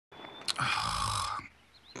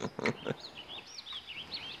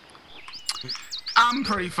I'm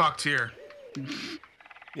pretty fucked here.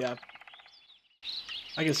 Yeah.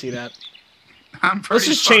 I can see that. Let's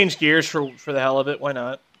just change gears for the hell of it. Why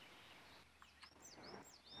not?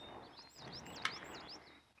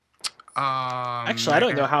 Actually, I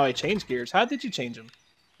don't know how I changed gears. How did you change them?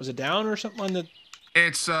 Was it down or something on the...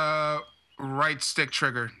 It's right stick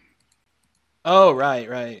trigger. Oh, right,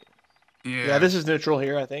 right. Yeah. Yeah, this is neutral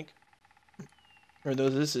here, I think. Or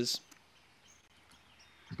those, this is.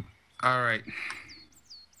 All right.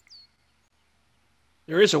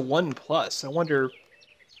 There is a 1+. I wonder...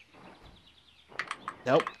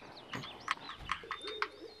 Nope.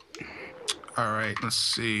 All right, let's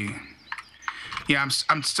see. Yeah,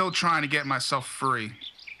 I'm still trying to get myself free.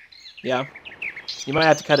 Yeah. You might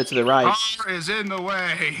have to cut it to the right. Car is in the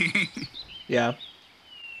way. Yeah.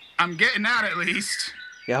 I'm getting out at least.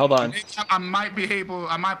 Yeah, hold on. I might be able.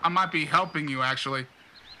 I might be helping you actually.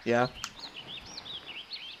 Yeah.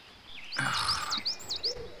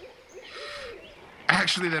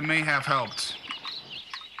 Actually, that may have helped.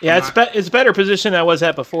 Yeah, it's better position than I was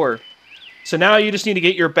at before. So now you just need to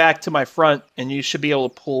get your back to my front, and you should be able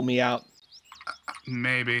to pull me out.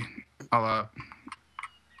 Maybe. I'm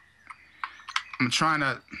trying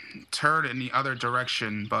to turn it in the other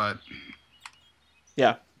direction, but...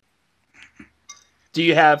 Yeah. Do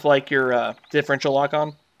you have, like, your differential lock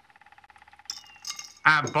on? I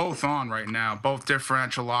have both on right now. Both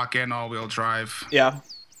differential lock and all-wheel drive. Yeah.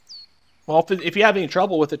 Well, if you have any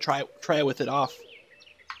trouble with it, try it with it off.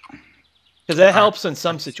 Because that helps in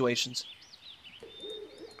some situations.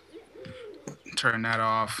 Turn that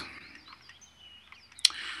off.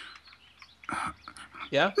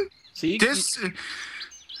 Yeah? See? This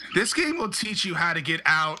game will teach you how to get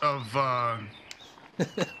out of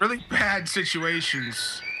really bad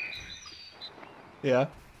situations. Yeah.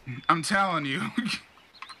 I'm telling you.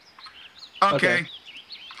 Okay.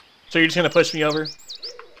 So you're just going to push me over?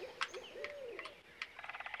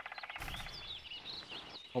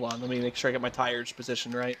 Hold on, let me make sure I get my tires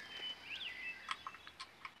positioned right.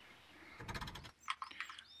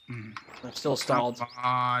 I'm still stalled. Come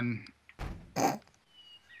on.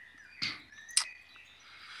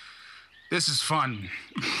 This is fun.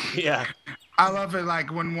 Yeah. I love it,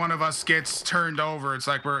 like, when one of us gets turned over, it's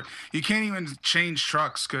like you can't even change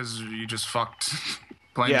trucks because you just fucked.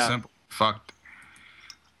 Plain and simple. Fucked.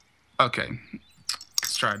 Okay.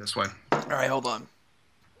 Let's try it this way. Alright, hold on.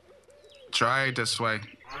 Try it this way.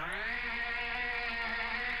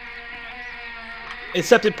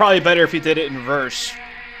 Except it'd probably better if you did it in reverse.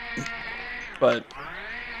 But...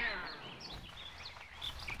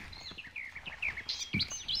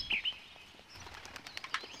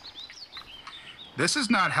 This is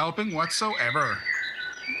not helping whatsoever.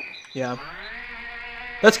 Yeah.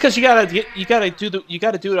 That's because you gotta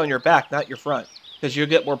do it on your back, not your front. Because you'll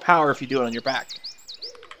get more power if you do it on your back.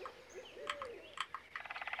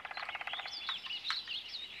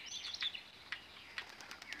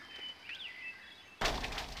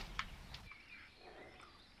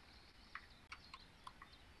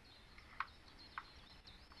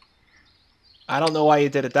 I don't know why you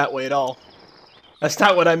did it that way at all. That's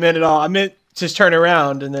not what I meant at all. I meant just turn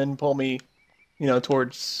around and then pull me, you know,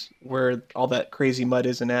 towards where all that crazy mud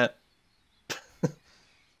isn't at.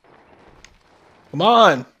 Come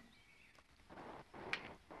on!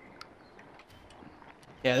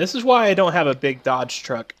 Yeah, this is why I don't have a big Dodge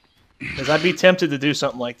truck. Because I'd be tempted to do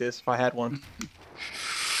something like this if I had one.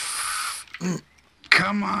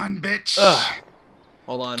 Come on, bitch. Ugh.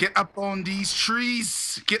 Hold on. Get up on these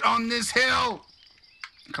trees. Get on this hill.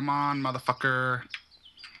 Come on, motherfucker.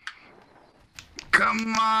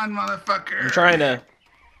 Come on, motherfucker. I'm trying to...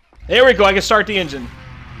 There we go, I can start the engine.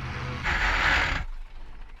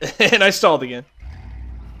 And I stalled again.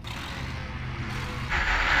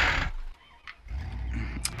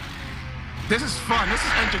 This is fun. This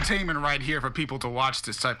is entertainment right here for people to watch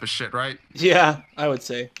this type of shit, right? Yeah, I would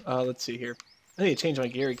say. Let's see here. I need to change my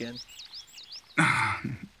gear again.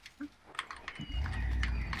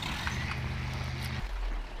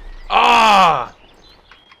 Ah!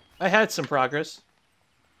 I had some progress.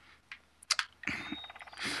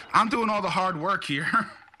 I'm doing all the hard work here.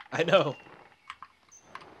 I know.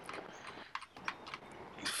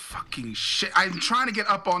 Fucking shit. I'm trying to get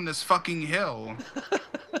up on this fucking hill.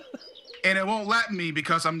 And it won't let me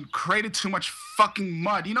because I'm created too much fucking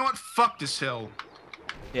mud. You know what? Fuck this hill.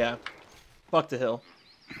 Yeah. Fuck the hill.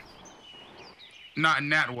 Not in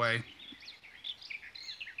that way.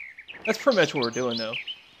 That's pretty much what we're doing, though.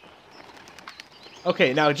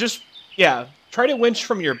 Okay, now just... Yeah, try to winch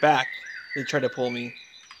from your back to try to pull me.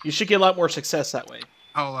 You should get a lot more success that way.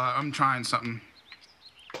 Oh, I'm trying something.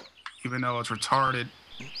 Even though it's retarded.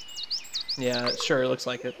 Yeah, it sure looks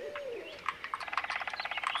like it.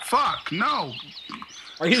 Fuck, no!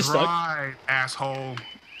 Are you stuck? Drive, asshole.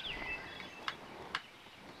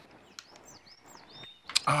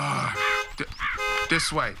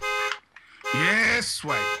 This way. This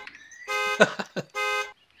way.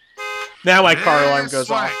 Now my car alarm goes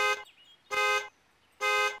off.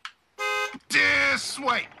 This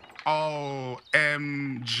way. OMG.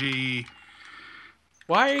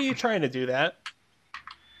 Why are you trying to do that?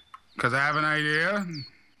 Because I have an idea.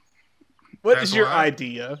 What is your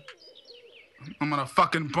idea? I'm gonna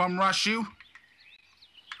fucking bum rush you.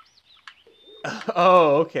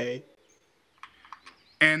 Oh, okay.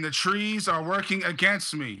 And the trees are working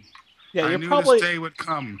against me. Yeah, I knew this day would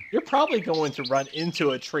come. You're probably going to run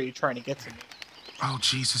into a tree trying to get to me. Oh,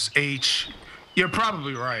 Jesus H. You're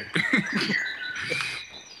probably right.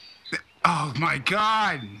 Oh, my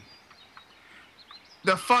God.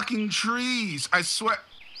 The fucking trees. I swear.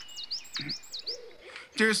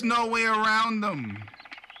 There's no way around them.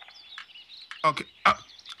 Okay.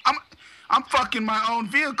 I'm fucking my own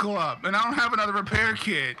vehicle up, and I don't have another repair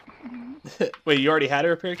kit. Wait, you already had a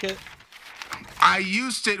repair kit? I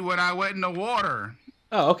used it when I went in the water.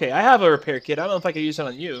 Oh, okay. I have a repair kit. I don't know if I can use it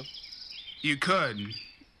on you. You could.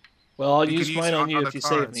 Well, I'll use mine on you if you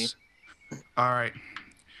save me. All right.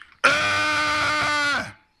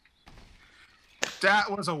 That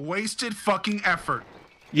was a wasted fucking effort.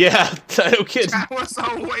 Yeah, no kidding. That was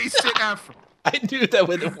a wasted effort. I knew that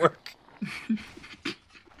wouldn't work.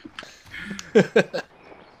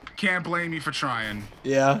 Can't blame me for trying.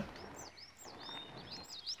 Yeah.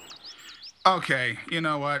 Okay, you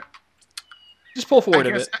know what? Just pull forward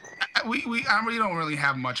a bit. We don't really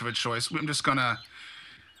have much of a choice. I'm just gonna.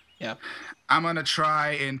 Yeah. I'm gonna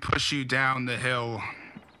try and push you down the hill.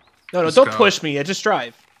 No, don't push me. Just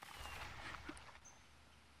drive.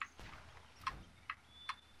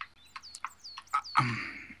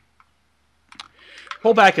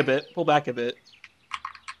 Pull back a bit. Pull back a bit.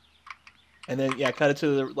 And then, yeah, cut it to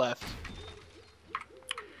the left.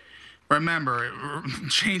 Remember,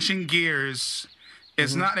 changing gears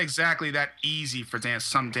is not exactly that easy for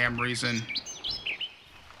some damn reason.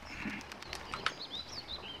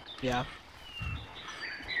 Yeah.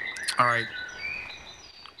 All right.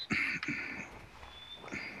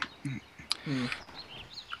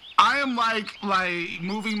 I am like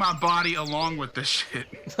moving my body along with this shit.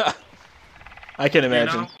 I can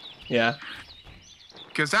imagine. You know? Yeah.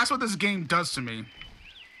 Because that's what this game does to me.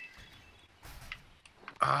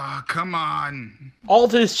 Come on. All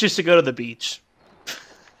this just to go to the beach.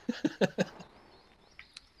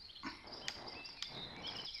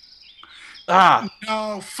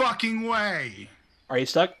 No fucking way. Are you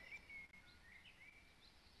stuck?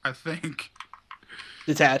 I think.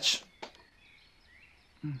 Detach.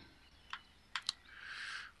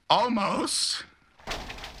 Almost.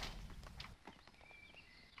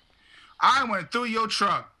 I went through your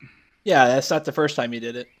truck. Yeah, that's not the first time you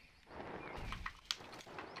did it.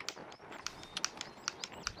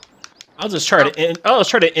 I'll just try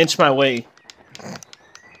to inch my way.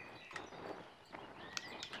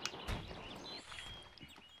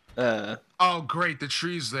 Oh, great! The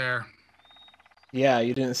tree's there. Yeah,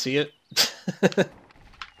 you didn't see it.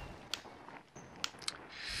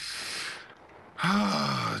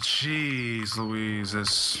 Oh, jeez, Louise,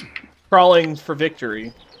 this crawling for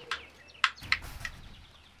victory.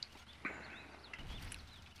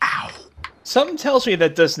 Ow! Something tells me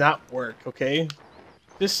that does not work. Okay,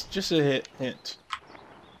 just a hint.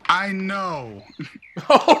 I know.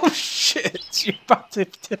 Oh shit! You're about to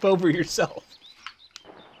tip over yourself.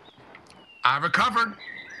 I recovered.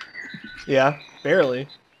 Yeah, barely.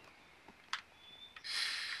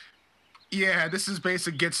 Yeah, this is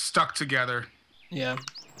basic get stuck together. Yeah.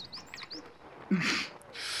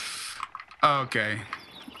 Okay.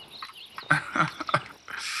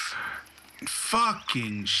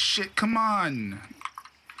 Fucking shit, come on.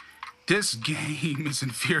 This game is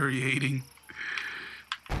infuriating.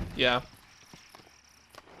 Yeah.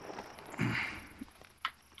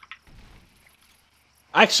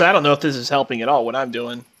 Actually, I don't know if this is helping at all, what I'm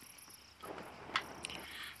doing.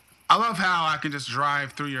 I love how I can just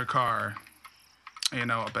drive through your car. You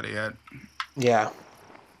know, better yet. Yeah.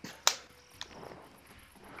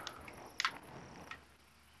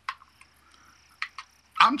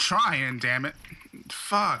 I'm trying, damn it.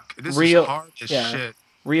 Fuck. This is hard as shit.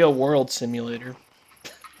 Real world simulator.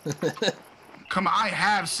 Come on, I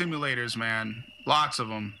have simulators, man. Lots of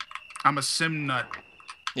them. I'm a sim nut.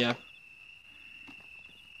 Yeah.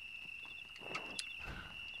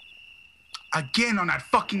 Again on that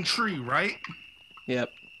fucking tree, right? Yep.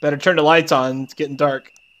 Better turn the lights on. It's getting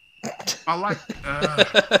dark. I like.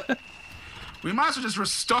 We might as well just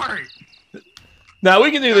restart. Now we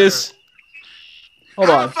can do this. Hold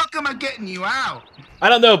on. How the fuck am I getting you out? I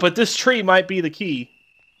don't know, but this tree might be the key.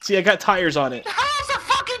 See, I got tires on it. How's a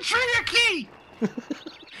fucking tree a key?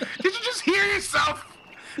 Did you just hear yourself?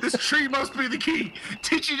 This tree must be the key.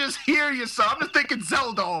 Did you just hear yourself? I'm just thinking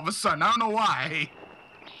Zelda all of a sudden. I don't know why.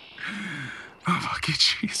 Oh, fucking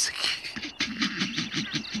tree's a key.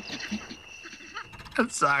 I'm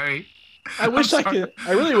sorry. I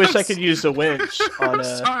really wish I could use the winch on a...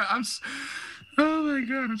 I'm sorry. Oh my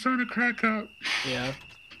god, I'm starting to crack up. Yeah.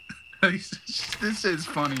 This is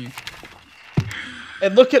funny.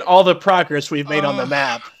 And look at all the progress we've made on the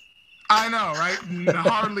map. I know, right?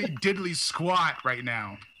 Hardly diddly squat right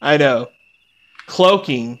now. I know.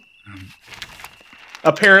 Cloaking.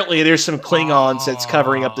 Apparently there's some Klingons that's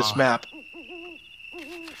covering up this map.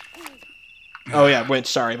 Oh yeah, winch,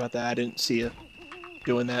 sorry about that. I didn't see you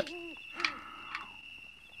doing that.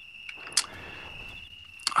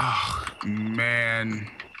 Oh, man.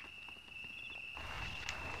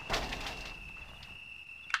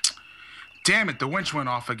 Damn it, the winch went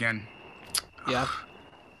off again. Yeah.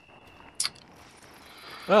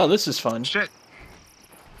 Oh, this is fun. Shit.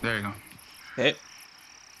 There you go. Okay.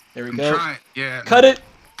 There we go. Yeah. Cut it.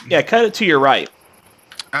 Yeah, cut it to your right.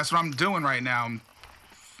 That's what I'm doing right now. I'm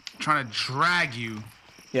trying to drag you.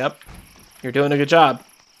 Yep. You're doing a good job.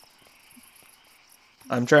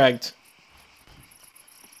 I'm dragged.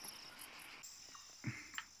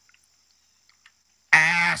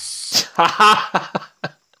 Ass.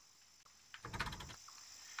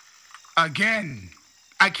 Again.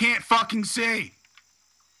 I can't fucking see.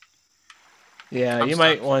 Yeah, you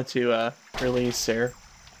might want to release there.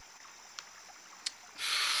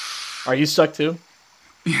 Are you stuck too?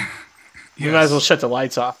 Yeah. You might as well shut the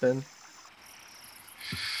lights off then.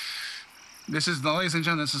 This is, ladies and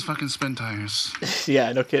gentlemen, this is fucking Spintires.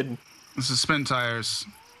 Yeah, no kidding. This is Spintires.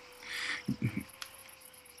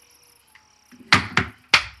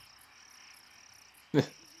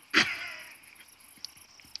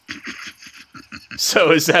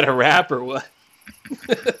 So is that a wrap or what?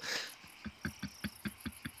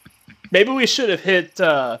 Maybe we should have hit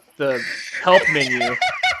the help menu.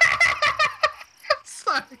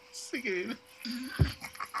 Sorry.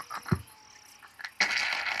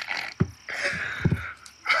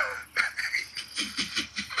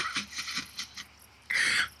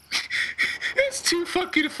 It's too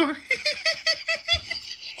fucking funny.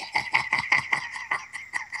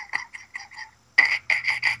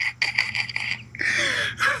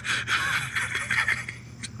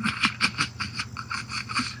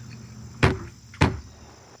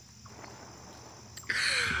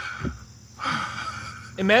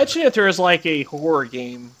 Imagine if there was like a horror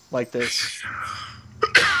game like this.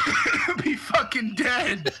 I'd be fucking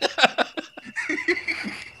dead.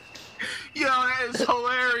 Yo, that is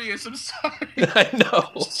hilarious. I'm sorry. I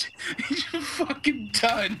know. You're fucking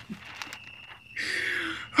done.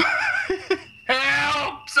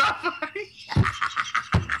 Help! Somebody!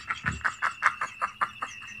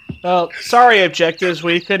 Well, sorry, objectives.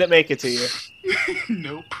 We couldn't make it to you.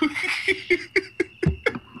 Nope.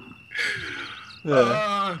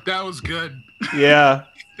 That was good. Yeah.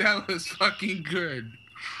 That was fucking good.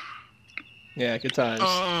 Yeah, good times.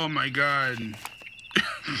 Oh my god.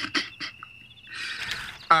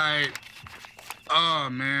 Alright. Oh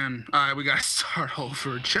man. Alright, we gotta start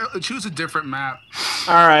over. Choose a different map.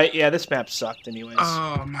 Alright, yeah, this map sucked anyways.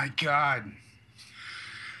 Oh my god.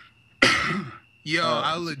 Yo,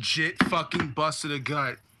 I legit fucking busted a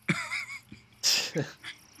gut.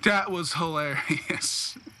 That was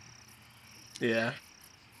hilarious. Yeah.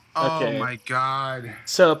 Okay. Oh my god.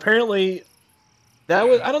 So apparently that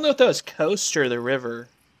was, I don't know if that was coast or the river.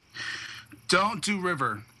 Don't do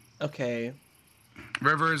river. Okay.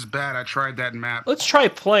 River is bad. I tried that map. Let's try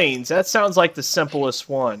plains. That sounds like the simplest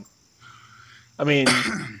one. I mean,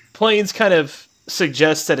 plains kind of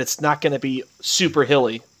suggests that it's not going to be super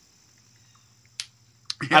hilly.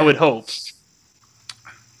 Yeah. I would hope.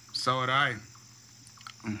 So would I.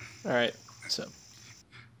 All right. So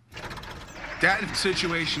that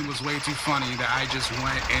situation was way too funny that I just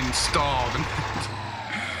went and stalled.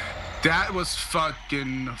 That was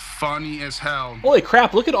fucking funny as hell. Holy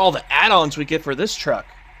crap, look at all the add-ons we get for this truck.